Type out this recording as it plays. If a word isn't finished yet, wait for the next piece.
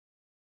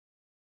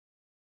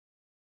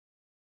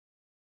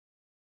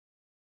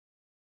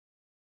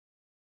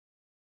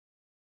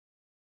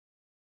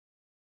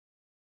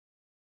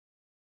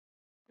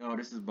Yo,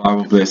 this is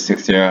Bible Bliss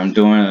 6 here. I'm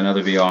doing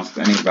another video on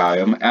spinning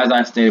volume. As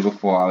I stated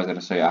before, I was going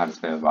to show you how to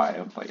spin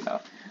volume,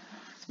 but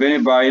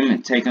spinning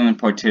volume, taking the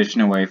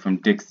partition away from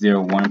disk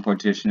 01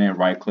 partition and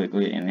right click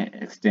it and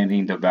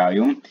extending the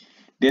volume.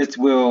 This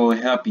will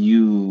help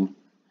you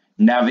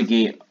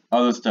navigate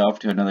other stuff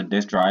to another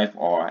disk drive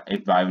or a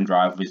volume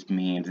drive, which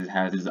means it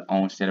has its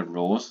own set of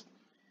rules.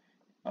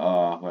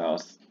 What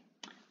else?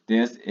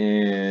 This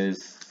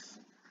is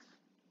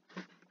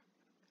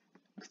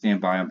extend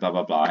volume, blah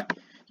blah blah.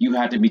 You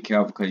have to be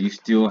careful because you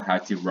still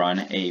have to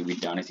run a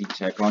redundancy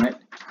check on it,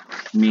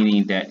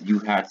 meaning that you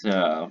have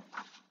to,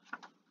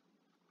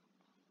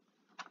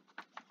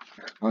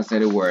 I'll say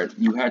the word,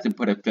 you have to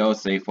put a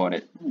failsafe on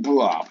it.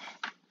 Blah.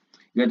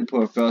 You have to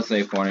put a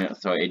failsafe on it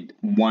so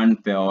one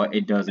fail,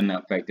 it doesn't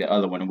affect the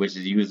other one, which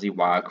is usually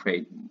why I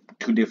create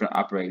two different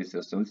operating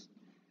systems.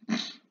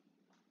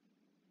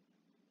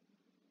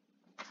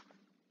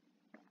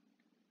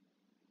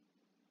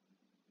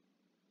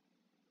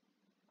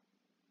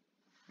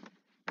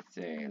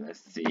 Let's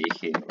see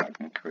here if I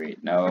can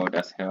create. No,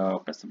 that's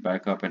help. That's the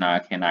backup, and I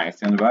cannot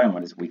extend the volume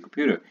on this weak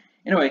computer.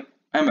 Anyway,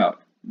 I'm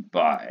out.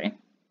 Bye.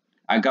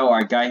 I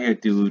got here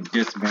through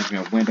dismantling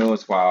of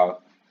Windows,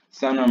 while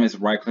some of them is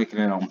right clicking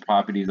it on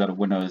properties of the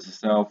Windows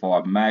itself.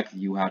 Or Mac,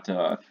 you have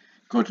to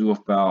go to a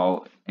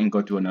file and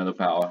go to another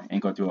file and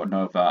go to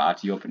another file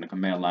after you open the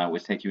command line,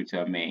 which takes you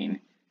to a main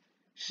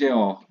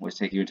shell, which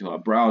takes you to a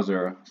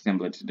browser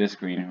similar to this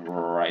screen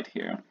right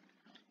here.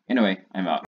 Anyway, I'm out.